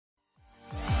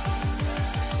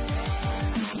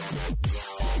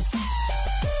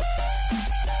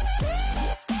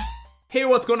Hey,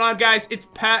 what's going on, guys? It's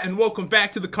Pat, and welcome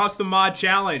back to the Custom Mod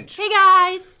Challenge. Hey,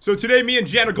 guys! So today, me and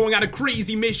Jen are going on a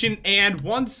crazy mission, and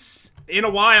once in a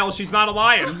while, she's not a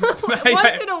lion.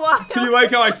 Once in a while. You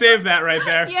like how I saved that right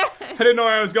there? Yes. I didn't know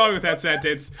where I was going with that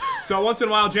sentence. So once in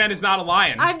a while, Jen is not a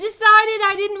lion. I've decided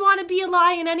I didn't want to be a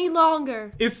lion any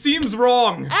longer. It seems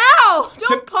wrong. Ow!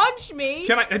 Don't punch me.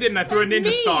 I didn't. I threw a That's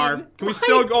ninja star. mean. Can we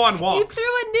still go on walks? You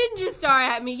threw a ninja star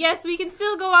at me. Yes, we can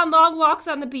still go on long walks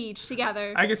on the beach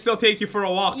together. I can still take you for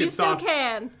a walk You and still stuff.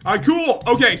 can. Alright, cool.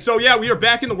 Okay, so yeah, we are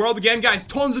back in the world again, guys.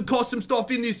 Tons of custom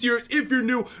stuff in this series. If you're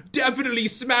new, definitely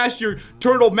smash your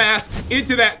turtle mask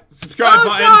into that subscribe Oh,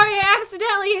 button. sorry, I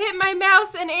accidentally hit my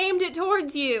mouse and aimed it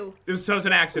towards you. It was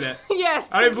an accident. Yes,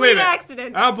 I didn't believe it.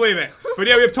 accident. I don't believe it. But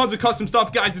yeah, we have tons of custom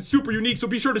stuff, guys. It's super unique, so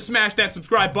be sure to smash that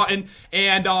subscribe button.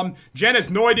 And Jen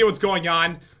has no idea what's going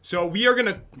on, so we are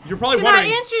gonna. You're probably Can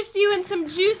wondering. I interest you in some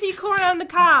juicy corn on the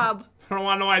cob? I don't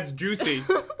want to know why it's juicy.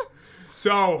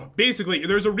 So basically,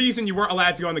 there's a reason you weren't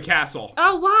allowed to go in the castle.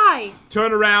 Oh, why?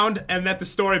 Turn around and let the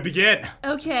story begin.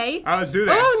 Okay. All right, let's do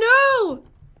this. Oh, no!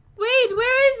 Wait,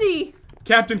 where is he?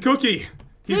 Captain Cookie.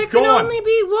 He's There can gone. only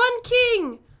be one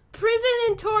king. Prison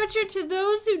and torture to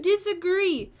those who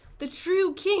disagree. The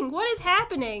true king. What is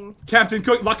happening? Captain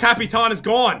Cook, La Capitan is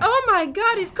gone. Oh my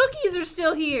god, his cookies are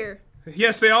still here.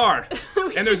 Yes, they are.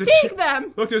 We And there's should a take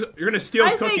them. Look, you're gonna steal I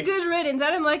his cookie. say good riddance.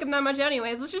 I didn't like them that much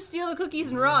anyways. Let's just steal the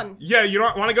cookies and run. Yeah, you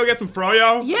don't want to go get some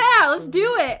froyo? Yeah, let's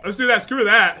do it. Let's do that. Screw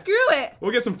that. Screw it.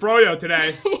 We'll get some froyo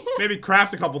today. Maybe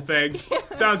craft a couple things.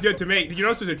 Sounds good to me. Did you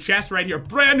notice there's a chest right here?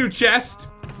 Brand new chest.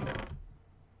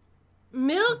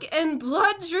 Milk and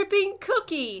blood dripping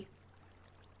cookie.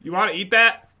 You want to eat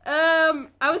that?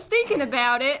 I was thinking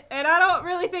about it, and I don't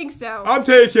really think so. I'm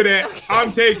taking it. Okay.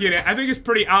 I'm taking it. I think it's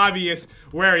pretty obvious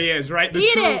where he is, right?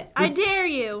 Eat it. I dare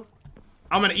you.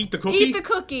 I'm gonna eat the cookie. Eat the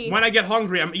cookie. When I get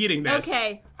hungry, I'm eating this.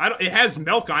 Okay. It has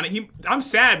milk on it. I'm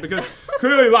sad because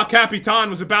clearly La Capitan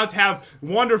was about to have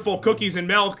wonderful cookies and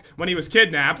milk when he was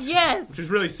kidnapped. Yes. Which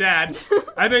is really sad.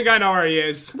 I think I know where he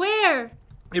is. Where?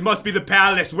 It must be the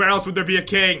palace. Where else would there be a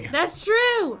king? That's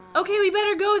true. Okay, we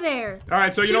better go there. All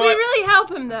right, so you Should know we what? really help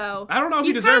him, though? I don't know if he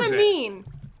He's deserves kinda it. mean.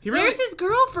 He really- Where's his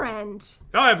girlfriend?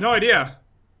 Oh, I have no idea.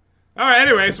 All right,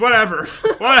 anyways, whatever.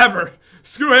 Whatever.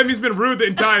 Screw him. He's been rude the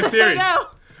entire series. No.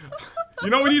 You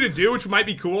know what we need to do, which might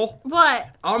be cool?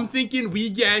 What? I'm thinking we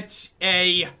get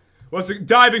a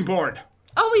diving board.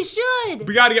 Oh, we should.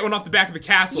 We got to get one off the back of the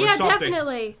castle or Yeah, something.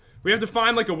 definitely. We have to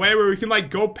find like a way where we can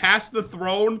like go past the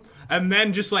throne and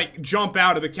then just like jump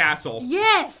out of the castle.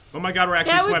 Yes. Oh my god, we're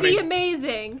actually That would swimming. be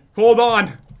amazing. Hold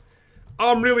on.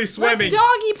 I'm really swimming. Let's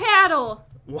doggy paddle.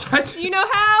 What? You know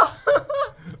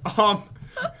how?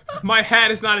 My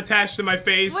hat is not attached to my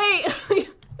face. Wait.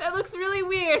 That looks really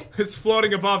weird. It's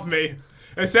floating above me.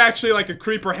 It's actually like a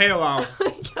creeper halo.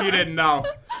 If you didn't know.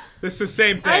 It's the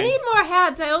same thing. I need more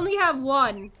hats. I only have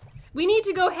one. We need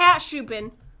to go hat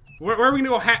shooping. Where are we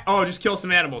gonna go? Oh, just kill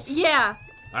some animals. Yeah.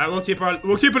 All right,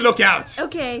 we'll keep a lookout.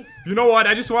 Okay. You know what?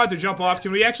 I just wanted to jump off.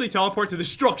 Can we actually teleport to the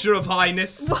structure of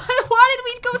highness? Why did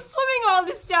we go swimming all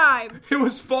this time? It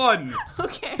was fun.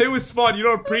 Okay. It was fun. You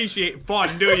don't appreciate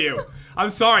fun, do you? I'm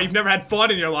sorry. You've never had fun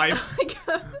in your life.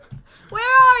 Where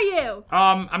are you?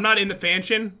 I'm not in the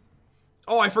mansion.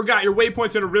 Oh, I forgot. Your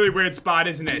waypoint's in a really weird spot,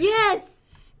 isn't it? Yes.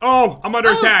 Oh, I'm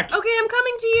under attack. Okay, I'm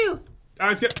coming to you. I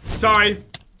was sorry.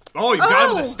 Oh, you got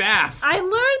him with the staff. I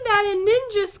learned that in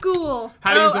ninja school.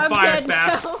 How to use a I'm fire dead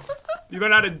staff. now. You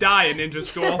learn how to die in ninja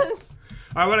school. Yes.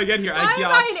 All right, when I get here, Why am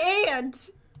I an ant?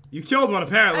 You killed one,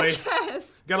 apparently.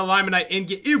 Yes. Got a limonite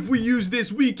ingot. If we use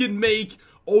this, we can make...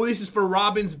 Oh, this is for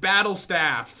Robin's battle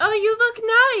staff. Oh, you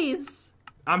look nice.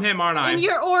 I'm him, aren't I? In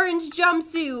your orange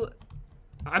jumpsuit.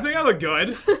 I think I look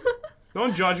good.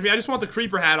 Don't judge me. I just want the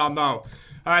creeper hat on, though. All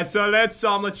right, so let's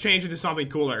change into something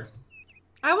cooler.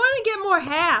 I want to get more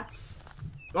hats.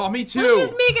 Oh, me too. Let's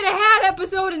just make it a hat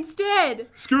episode instead.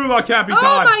 Screw La Capitan.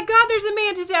 Oh my god, there's a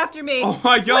mantis after me. Oh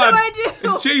my god. What do I do?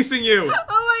 It's chasing you.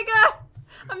 Oh my god.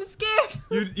 I'm scared.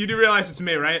 You do realize it's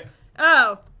me, right?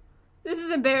 Oh. This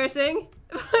is embarrassing.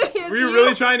 Were you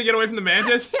really trying to get away from the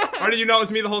mantis? Yes. Or did you know it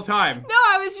was me the whole time? No,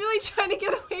 I was really trying to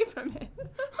get away from it.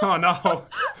 Oh no.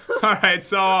 Alright,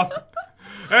 so...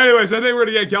 anyways, I think we're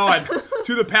gonna get going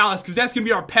to the palace, because that's gonna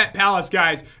be our pet palace,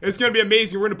 guys. It's gonna be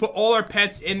amazing. We're gonna put all our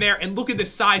pets in there, and look at the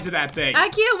size of that thing. I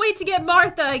can't wait to get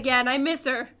Martha again. I miss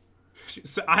her.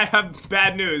 So I have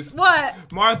bad news. What?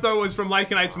 Martha was from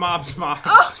Lycanite's mom's mod.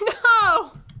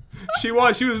 Oh no! She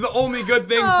was the only good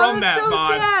thing Oh, from that that's so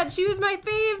mod. sad. She was my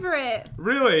favorite.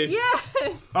 Really?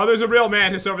 Yes. Oh, there's a real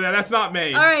mantis over there. That's not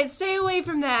me. All right, stay away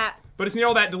from that. But it's near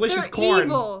all that delicious They're corn.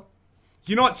 evil.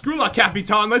 You know what? Screw La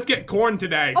Capitan. Let's get corn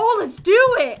today. Oh, let's do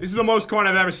it. This is the most corn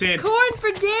I've ever seen. Corn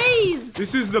for days.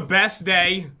 This is the best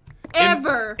day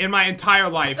Ever. in my entire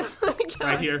life. Oh my God.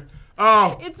 Right here.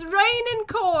 Oh, It's raining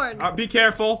corn. be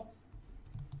careful.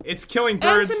 It's killing And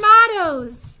birds.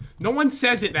 tomatoes. No one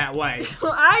says it that way.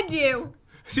 Well, I do.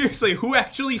 Seriously, who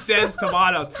actually says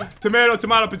tomatoes? Tomato,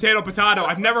 tomato, potato, potato.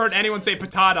 I've never heard anyone say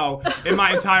potato in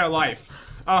my entire life.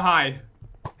 Oh, hi.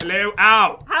 Hello.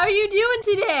 Ow. How are you doing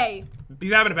today?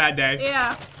 He's having a bad day.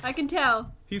 Yeah, I can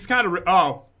tell. He's kind of.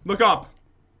 Oh, look up.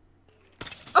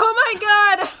 Oh my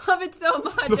God, I love it so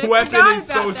much. The I weapon forgot is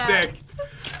about so that. sick.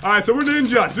 All right, so we're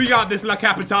ninjas. We got this, La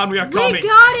Capitan. We are coming. We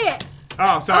got it.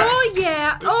 Oh, sorry. Oh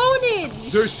yeah,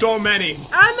 ownage. There's so many.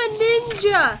 I'm a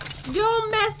ninja.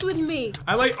 Don't mess with me.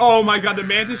 I like. Oh my God, the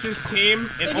mantis just came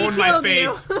and He owned my killed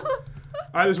face. you.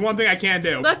 All right, there's one thing I can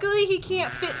do. Luckily, he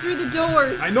can't fit through the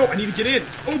doors. I know. I need to get in.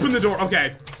 Open the door.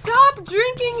 Okay. Stop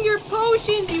drinking your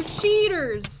potions, you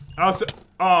cheaters.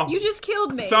 Oh. You just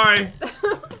killed me. Sorry.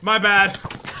 My bad.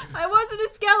 I wasn't a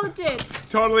skeleton.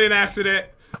 Totally an accident.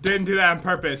 Didn't do that on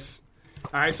purpose.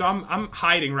 All right, so I'm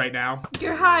hiding right now.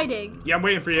 You're hiding. Yeah, I'm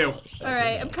waiting for you. All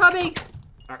right, I'm coming.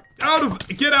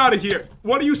 Get out of here.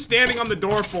 What are you standing on the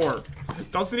door for?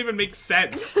 Doesn't even make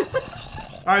sense. All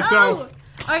right, so. Oh.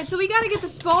 All right, so we gotta get the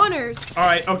spawners. All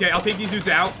right, okay, I'll take these dudes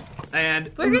out,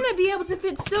 and We're gonna be able to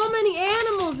fit so many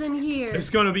animals in here. it's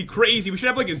gonna be crazy. We should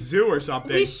have like a zoo or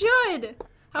something. We should.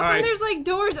 How come Alright. there's like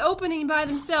doors opening by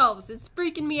themselves? It's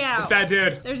freaking me out. It's that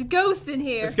dude. There's ghosts in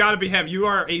here. It's gotta be him. You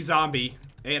are a zombie,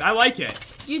 and I like it.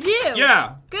 You do?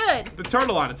 Yeah, Good. the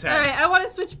turtle on its head. Alright, I want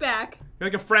to switch back. You're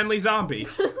like a friendly zombie.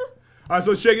 All right,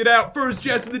 so let's check it out. First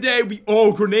chest of the day.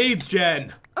 Grenades,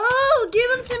 Jen. Oh, give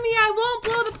them to me. I won't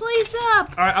blow the place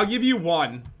up. All right, I'll give you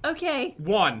one. Okay.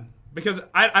 One, because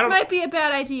I don't. Might be a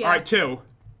bad idea. All right, two.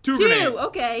 Two Two. grenades.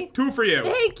 Okay. Two for you.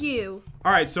 Thank you.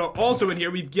 All right, so also in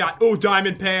here we've got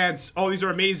diamond pants. Oh, these are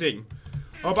amazing.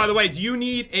 Oh, by the way, do you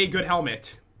need a good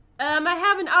helmet? I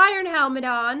have an iron helmet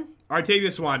on. All right, take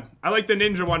this one. I like the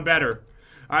ninja one better.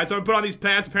 All right, so I put on these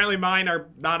pants. Apparently mine are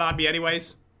not on me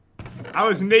anyways. I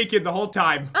was naked the whole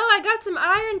time. Oh, I got some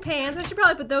iron pants. I should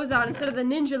probably put those on instead of the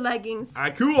ninja leggings. All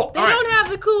right, cool. They All right. don't have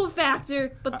the cool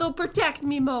factor, but they'll protect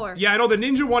me more. Yeah, I know the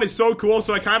ninja one is so cool,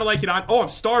 so I kind of like it on. Oh, I'm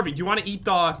starving. Do you want to eat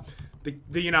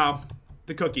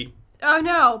the cookie? Oh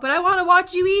no, but I want to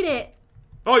watch you eat it.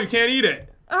 Oh, you can't eat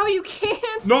it. Oh, you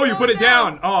can't? No, you Oh, put it no.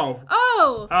 down. Oh.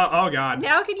 Oh. Oh God.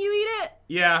 Now can you eat it?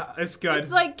 Yeah, it's good.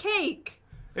 It's like cake.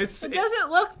 It Doesn't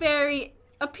look very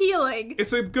appealing.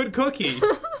 it's a good cookie.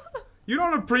 You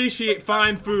don't appreciate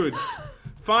fine foods.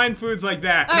 Fine foods like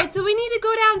that. Alright, so we need to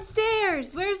go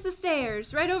downstairs. Where's the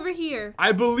stairs? Right over here.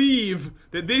 I believe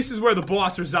that this is where the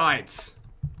boss resides.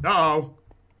 Uh-oh.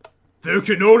 There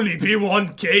can only be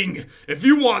one king. If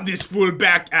you want this fool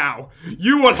back,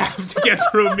 you will have to get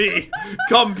through me.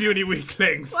 Come, puny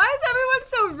weaklings. Why is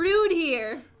everyone so rude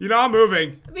here? You know, I'm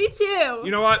moving. Me too. You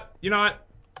know what?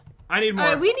 I need more.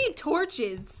 Alright, we need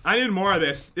torches. I need more of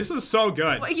this. This was so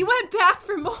good. You went back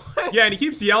for more. Yeah, and he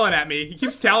keeps yelling at me. He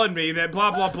keeps telling me that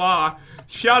blah, blah, blah.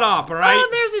 Shut up, all right? Oh,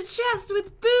 there's a chest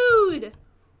with food.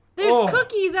 There's Oh.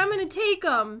 cookies. I'm gonna take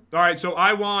them. All right, so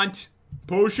I want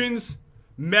potions,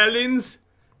 melons,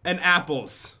 and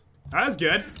apples. That's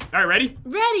good. All right, ready?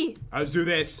 Ready. Let's do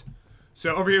this.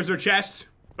 So over here's their chest.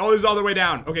 Oh, this is all the way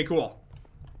down. Okay, cool.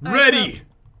 All right, Ready.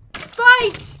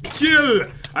 Fight. Kill.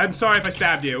 I'm sorry if I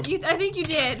stabbed you. I think you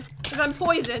did, because I'm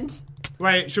poisoned.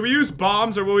 Wait, should we use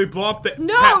bombs or will we blow up the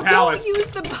No, pet palace? don't use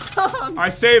the bombs. I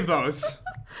save those.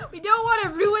 We don't want to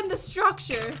ruin the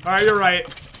structure. All right, you're right.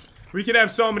 We could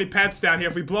have so many pets down here.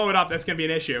 If we blow it up, that's gonna be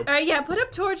an issue. All right, yeah, put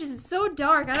up torches. It's so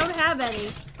dark. I don't have any.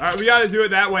 All right, we gotta do it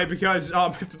that way because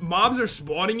if mobs are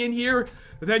spawning in here,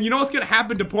 then you know what's gonna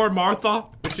happen to poor Martha,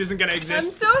 which isn't gonna I'm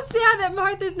exist. so sad that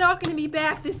Martha's not going to be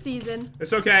back this season.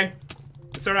 It's okay.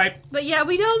 It's all right. But yeah,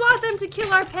 we don't want them to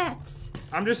kill our pets.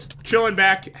 I'm just chilling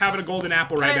back, having a golden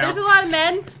apple All right right, now. there's a lot of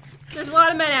men. There's a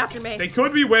lot of men after me. They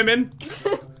could be women.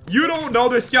 You don't know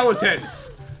they're skeletons.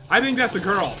 I think that's a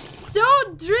girl.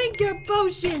 Don't drink your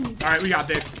potions. All right, we got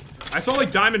this. I saw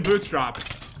like diamond boots drop.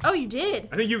 Oh, you did?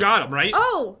 I think you got them, right?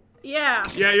 Oh, yeah.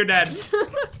 Yeah, you're dead.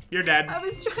 You're dead. I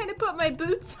was trying to put my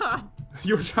boots on.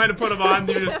 You were trying to put them on,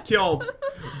 you're just killed.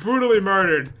 Brutally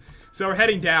murdered. So we're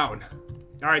heading down.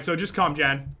 All right, so just come,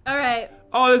 Jen. All right.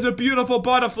 Oh, there's a beautiful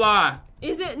butterfly.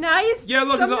 Is it nice? Yeah,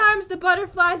 look, it's a- Sometimes the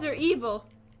butterflies are evil.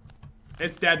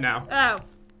 It's dead now. Oh.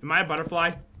 Am I a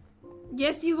butterfly?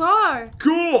 Yes, you are.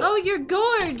 Cool. Oh, you're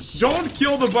gorge. Don't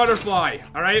kill the butterfly,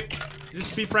 all right?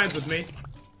 Just be friends with me.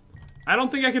 I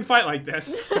don't think I can fight like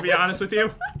this, to be honest with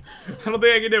you. I don't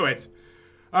think I can do it.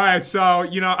 All right, so,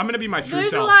 you know, I'm going to be my true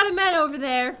There's self. a lot of men over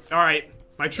there. All right,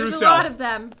 my true There's a self. lot of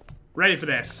them. Ready for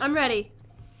this. I'm ready.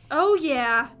 Oh,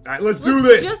 yeah. All right, let's do Looks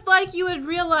this. just like you in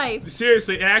real life.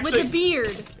 Seriously, it actually... With the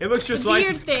beard. It looks just The like...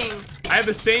 beard thing. I have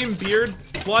the same beard,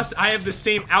 plus I have the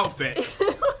same outfit.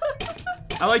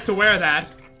 I like to wear that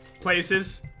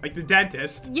places, like the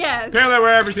dentist. Yes. Apparently I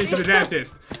wear everything to the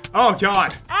dentist. Oh,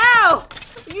 God. Ow!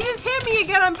 You just hit me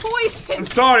again. I'm I'm poisoned.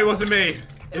 sorry, it wasn't me.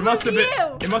 It must have was been...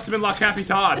 you. It must have been La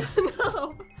Capitan. No.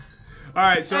 All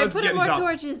right, so All right, let's put get up these more up.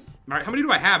 torches. All right, how many do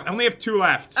I have? I only have 2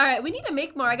 left. All right, we need to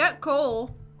make more. I got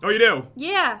coal. Oh, you do?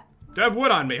 Yeah. Do I have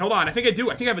wood on me? Hold on, I think I do.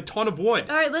 I think I have a ton of wood.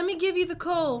 All right, let me give you the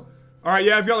coal. All right,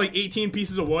 yeah, I've got like 18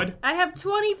 pieces of wood. I have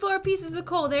 24 pieces of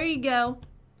coal. There you go.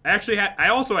 I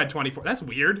also had 24. That's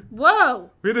weird.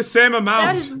 Whoa. We have the same amount.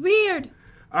 That is weird.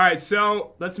 All right,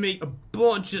 so let's make a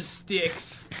bunch of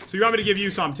sticks. So you want me to give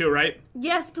you some too, right?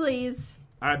 Yes, please.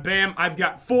 All right, bam. I've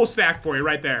got full stack for you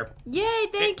right there. Yay,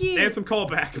 thank you. And some coal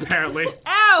back, apparently.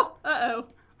 Ow. Uh-oh.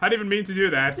 I didn't even mean to do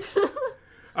that.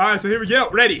 All right, so here we go.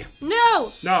 Ready?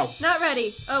 No. No. Not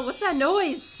ready. Oh, what's that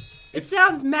noise? It It's-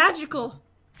 sounds magical.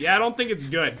 Yeah, I don't think it's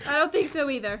good. I don't think so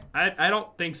either. I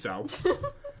don't think so.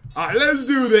 All right, let's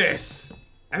do this.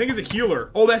 I think it's a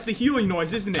healer. Oh, that's the healing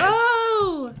noise, isn't it?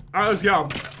 Oh. All right, let's go.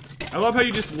 I love how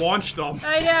you just launched them.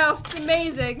 I know. It's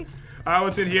amazing. All right,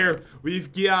 what's in here?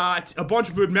 We've got a bunch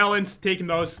of food melons. Taking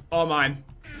those. All mine.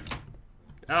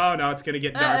 Oh, no, it's going to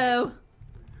get dark. Uh-oh.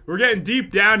 We're getting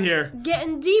deep down here.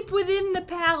 Getting deep within the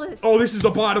palace. Oh, this is the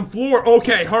bottom floor.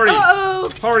 Okay, hurry. Uh-oh.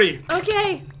 Hurry.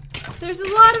 Okay. There's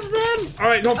a lot of them. All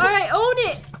right, don't All right, own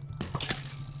it.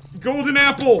 Golden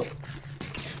apple.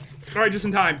 All right, just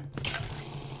in time.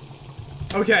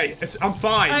 Okay, I'm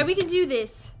fine. All right, we can do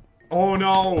this. Oh,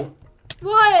 no.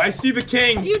 What? I see the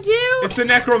king. You do? It's a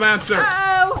necromancer.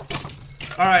 Uh-oh.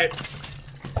 All right.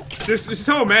 There's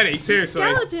so many, seriously.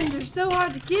 Skeletons are so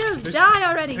hard to kill. Die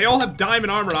already. They all have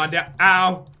diamond armor on.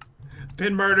 Ow.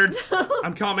 Been murdered.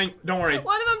 I'm coming. Don't worry.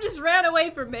 One of them just ran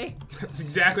away from me. That's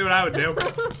exactly what I would do.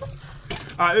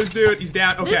 Alright, this dude, he's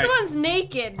down. Okay. This one's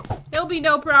naked. He'll be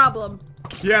no problem.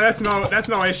 Yeah, that's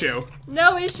no issue.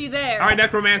 No issue there. Alright,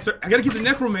 necromancer. I gotta get the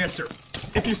necromancer.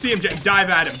 If you see him, dive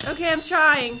at him. Okay, I'm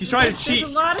trying. He's trying to cheat.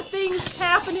 There's a lot of things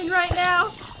happening right now,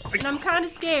 and I'm kind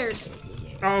of scared.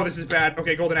 Oh, this is bad.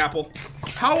 Okay, golden apple.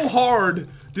 How hard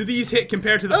do these hit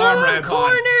compared to the Oh, armor I I'm have on?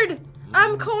 cornered.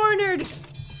 I'm cornered.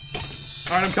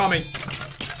 Alright, I'm coming.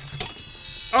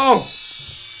 Oh!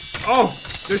 Oh!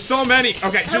 There's so many.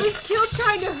 Okay, I was killed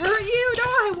trying to hurt you. No,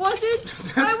 I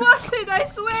wasn't. I wasn't. I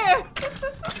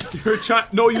swear. you're trying.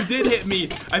 No, you did hit me.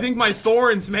 I think my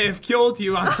thorns may have killed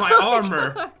you on my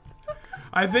armor. God.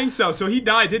 I think so. So he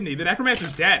died, didn't he? The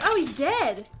necromancer's dead. Oh, he's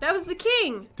dead. That was the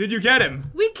king. Did you get him?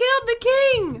 We killed the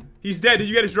king. He's dead. Did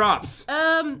you get his drops?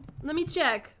 Let me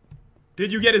check.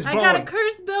 Did you get his bone? I got a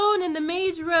cursed bone and the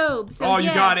mage robe. So Oh, you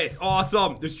yes. got it.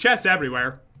 Awesome. There's chests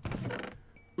everywhere.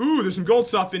 Ooh, there's some gold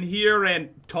stuff in here and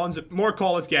tons of more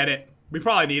coal. Let's get it. We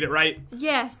probably need it, right?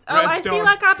 Yes. Oh, I see Redstone.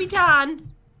 La Capitan.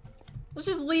 Let's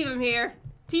just leave him here.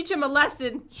 Teach him a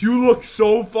lesson. You look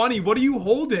so funny. What are you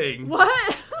holding?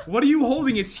 What? What are you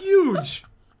holding? It's huge.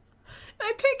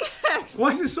 My pickaxe.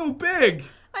 Why is it so big?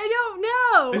 I don't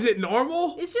know. Is it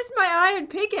normal? It's just my iron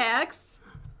pickaxe.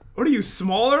 What are you,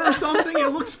 smaller or something?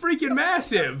 It looks freaking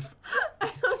massive.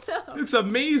 I don't know. It looks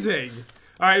amazing.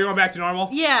 All right, you're going back to normal?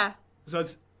 Yeah. So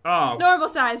it's, oh. It's normal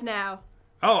size now.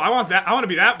 Oh, I want that. I want to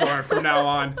be that more from now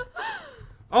on.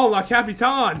 Oh, La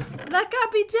Capitan. La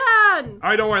Capitan. All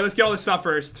right, don't worry. Let's get all this stuff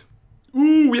first.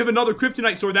 Ooh, we have another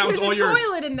kryptonite sword. That There's one's all a yours.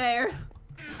 toilet in there.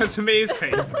 That's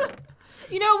amazing.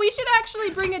 You know, we should actually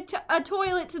bring a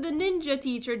toilet to the ninja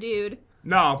teacher, dude.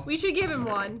 No, We should give him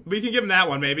one. we can give him that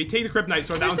one, maybe. Take the kryptonite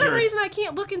sword. That For one's some yours. reason, I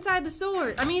can't look inside the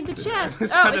sword. I mean, the chest.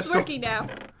 It's Oh, got a it's sword. working now.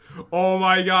 Oh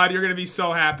my god, you're going to be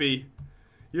so happy.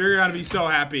 You're going to be so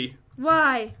happy.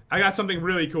 Why? I got something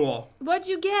really cool. What'd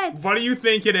you get? What do you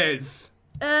think it is?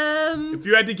 If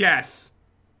you had to guess.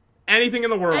 Anything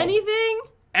in the world. Anything?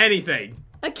 Anything.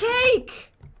 A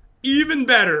cake. Even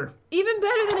better. Even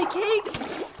better than a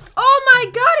cake. Oh my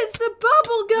god, it's the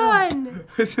bubble gun.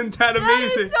 Isn't that That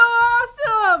amazing? is so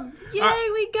awesome. Yay,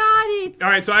 we got it. All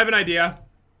right, so I have an idea.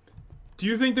 Do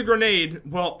you think the grenade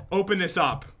will open this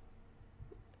up?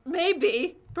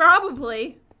 Maybe.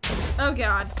 Probably. Oh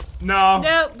god. No.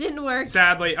 Nope, didn't work.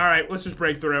 Sadly. All right, let's just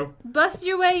break through. Bust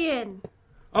your way in.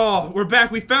 Oh, we're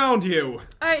back. We found you.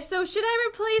 Alright, so should I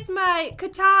replace my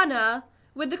katana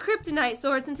with the kryptonite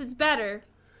sword since it's better?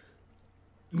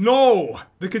 No.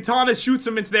 The katana shoots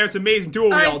him into there. It's amazing. Dual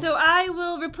wield. Alright, so I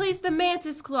will replace the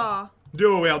mantis claw.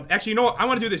 Do it, Will. Actually, you know what? I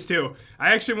want to do this too.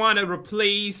 I actually want to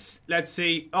replace, let's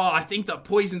see. Oh, I think the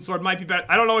poison sword might be better.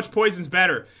 I don't know which poison's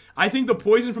better. I think the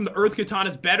poison from the earth katana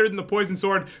is better than the poison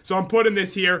sword, so I'm putting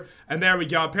this here, and there we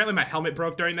go. Apparently my helmet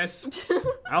broke during this.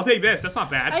 I'll take this. That's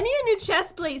not bad. I need a new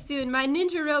chest plate soon. My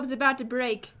ninja robe's about to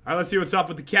break. All right, let's see what's up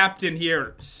with the captain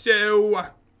here. So,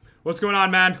 what's going on,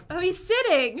 man? Oh, he's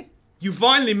sitting. You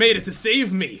finally made it to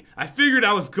save me. I figured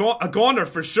I was a goner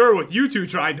for sure with you two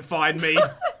trying to find me.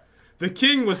 The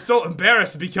king was so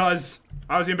embarrassed because...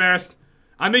 I was embarrassed.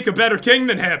 I make a better king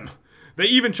than him. They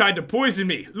even tried to poison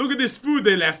me. Look at this food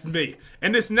they left me.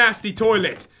 And this nasty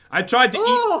toilet. I tried to eat...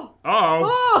 Uh-oh.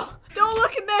 Oh, don't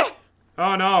look in there.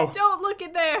 Oh, no. Don't look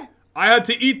in there. I had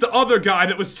to eat the other guy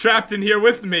that was trapped in here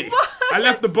with me. What? I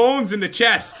left the bones in the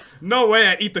chest. No way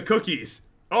I'd eat the cookies.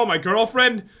 Oh, my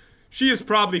girlfriend? She is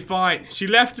probably fine. She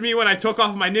left me when I took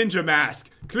off my ninja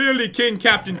mask. Clearly King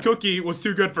Captain Cookie was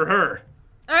too good for her.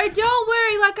 Alright, don't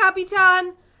worry, La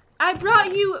Capitan. I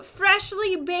brought you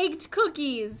freshly baked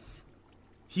cookies.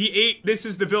 He ate, this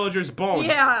is the villager's bones.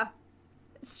 Yeah.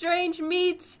 Strange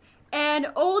meat and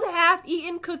old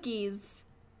half-eaten cookies.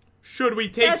 Should we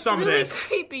take some really of this?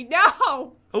 That's really creepy.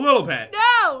 No. A little bit.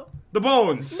 No. The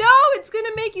bones. No, it's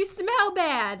gonna make you smell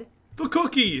bad. The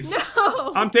cookies.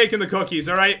 No. I'm taking the cookies,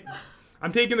 alright?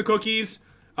 I'm taking the cookies.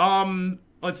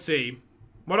 Let's see.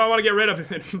 What do I want to get rid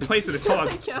of in place of this? Hold on.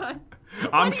 Oh my god.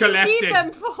 I'm What do you collecting. need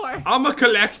them for? I'm a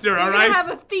collector, You're alright? gonna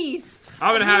have a feast.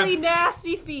 I'm gonna have a really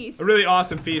nasty feast. a really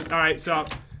awesome feast. Alright, so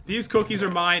these cookies are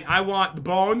mine. I want the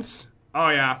bones. Oh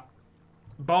yeah.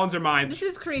 Bones are mine. This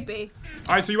is creepy.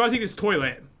 Alright, so you want to take this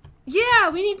toilet. Yeah,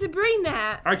 we need to bring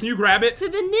that Alright, can you grab it? to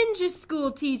the ninja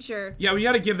school teacher. Yeah, we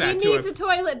gotta give He that to needs him. a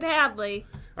toilet badly.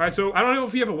 Alright, so I don't know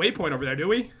if we have a waypoint over there, do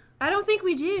we? I don't think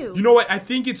we do. You know what? I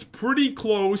think it's pretty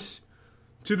close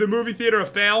to the movie theater of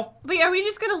Fail. But are we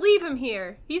just gonna leave him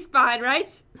here? He's fine,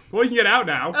 right? Well, you can get out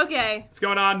now. Okay. What's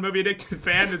going on, movie addicted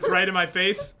fan? It's right in my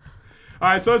face.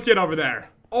 Alright, so let's get over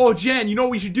there. Oh, Jen, you know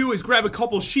what we should do is grab a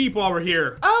couple sheep while we're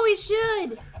here. Oh, we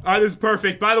should. Alright, this is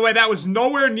perfect. By the way, that was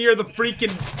nowhere near the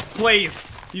freaking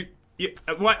place.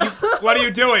 What are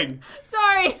you doing?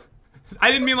 Sorry.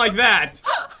 I didn't mean like that.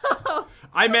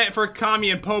 I meant for Kami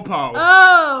and Popo. Oh.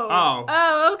 Oh.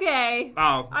 Oh, okay.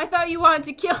 Oh. I thought you wanted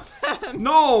to kill them.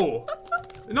 No!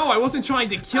 No, I wasn't trying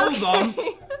to kill them.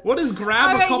 What is grab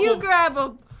a Alright, couple... you grab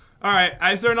them. Alright,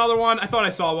 is there another one? I thought I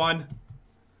saw one.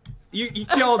 You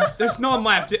killed... There's none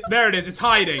left. There it is. It's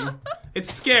hiding.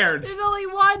 It's scared. There's only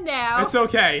one now. It's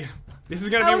okay. This is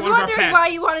gonna I be was one of our wondering pets. why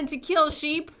you wanted to kill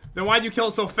sheep. Then why'd you kill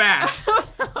it so fast? I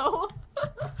don't know.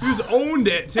 You just owned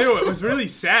it, too. It was really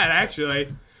sad,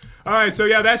 actually. Alright, so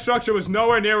yeah, that structure was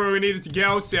nowhere near where we needed to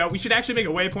go, so we should actually make a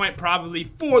waypoint probably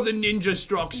for the ninja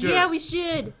structure. Yeah, we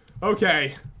should.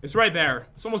 Okay, it's right there.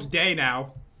 It's almost day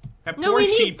now. That No, poor we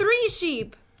sheep. need 3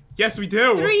 sheep. Yes, we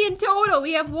do. 3 in total.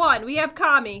 We have 1. We have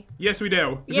Kami. Yes, we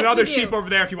do. There's Yes, another we do. sheep over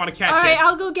there if you want to catch Alright, it.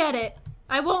 I'll go get it.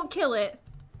 I won't kill it.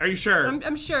 Are you sure?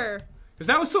 I'm sure. Because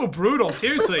that was so brutal,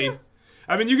 seriously.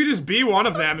 I mean, you could just be one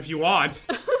of them if you want.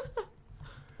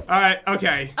 Alright,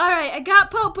 okay. Alright, I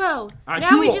got Popo. Alright,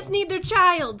 Now we cool. just need their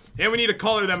child. And we need to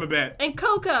color them a bit. And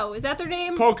Coco. Is that their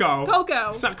name? Poco. Poco.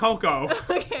 It's not Coco.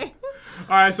 Okay.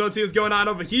 Alright, so let's see what's going on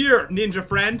over here, ninja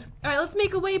friend. Alright, let's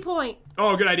make a waypoint.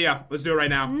 Oh, good idea. Let's do it right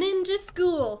now. Ninja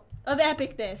School of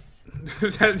Epicness.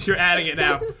 You're adding it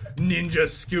now. Ninja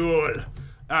school.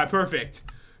 Alright, perfect.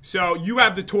 So, you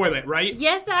have the toilet, right?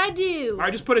 Yes, I do.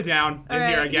 Alright, just put it down in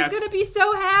here, I guess. He's gonna be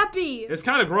so happy. It's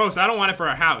kind of gross. I don't want it for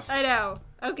our house. I know.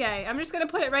 Okay, I'm just gonna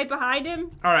put it right behind him.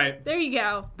 Alright. There you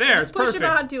go. There, just it's push perfect. him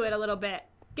onto it a little bit.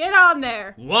 Get on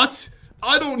there. What?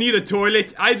 I don't need a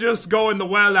toilet. I just go in the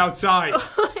well outside.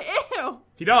 Ew.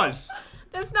 He does.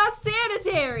 That's not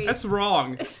sanitary. That's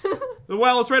wrong. The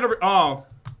well is right over... Oh.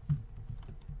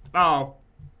 Oh.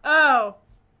 Oh.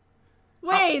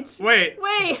 Wait. Wait.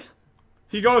 Wait.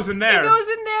 He goes in there. He goes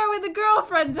in there where the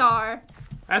girlfriends are.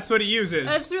 That's what he uses.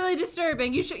 That's really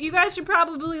disturbing. You guys should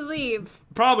probably leave.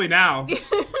 Probably now.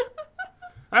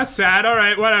 That's sad.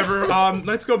 Alright, whatever.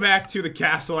 Let's go back to the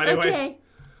castle anyways. Okay.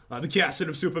 The castle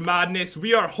of Super Madness.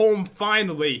 We are home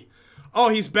finally. Oh,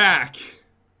 he's back.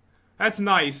 That's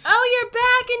nice. Oh, you're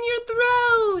back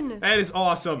in your throne. That is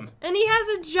awesome. And he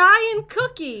has a giant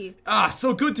cookie. Ah,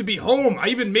 so good to be home. I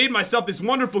even made myself this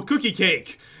wonderful cookie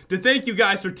cake. To thank you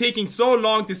guys for taking so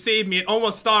long to save me and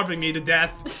almost starving me to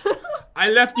death. I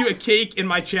left you a cake in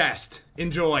my chest.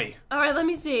 Enjoy. Alright, let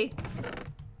me see.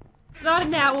 It's not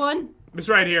in that one. It's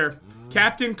right here.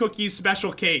 Captain Cookie's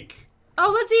special cake.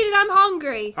 Oh, let's eat it. I'm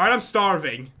hungry. Alright, I'm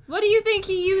starving. What do you think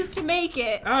he used to make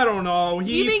it? I don't know.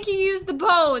 Do you think he used the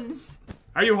bones?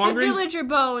 Are you hungry? The villager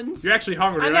bones. You're actually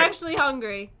hungry, I'm right? actually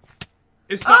hungry.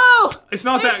 It's not. Oh! It's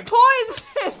not that. It's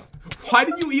poisonous. Why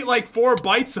did you eat like 4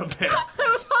 bites of it? I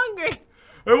was hungry.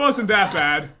 It wasn't that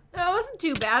bad. That wasn't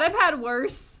too bad. I've had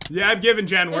worse. Yeah, I've given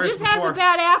Jen worse It just before. has a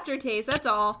bad aftertaste. That's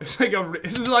all. This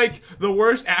is like the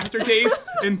worst aftertaste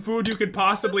in food you could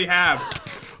possibly have.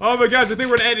 Oh my guys, I think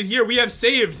we're gonna end it here. We have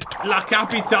saved La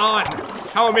Capitale.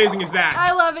 How amazing is that?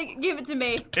 I love it. Give it to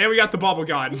me. And we got the bubble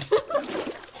gun.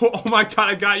 Oh my god,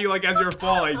 I got you like as you were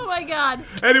falling. Oh my god.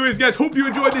 Anyways, guys, hope you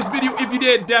enjoyed this video. If you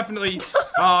did, definitely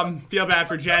feel bad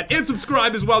for Jen. And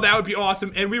subscribe as well. That would be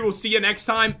awesome. And we will see you next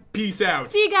time. Peace out.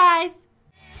 See you guys.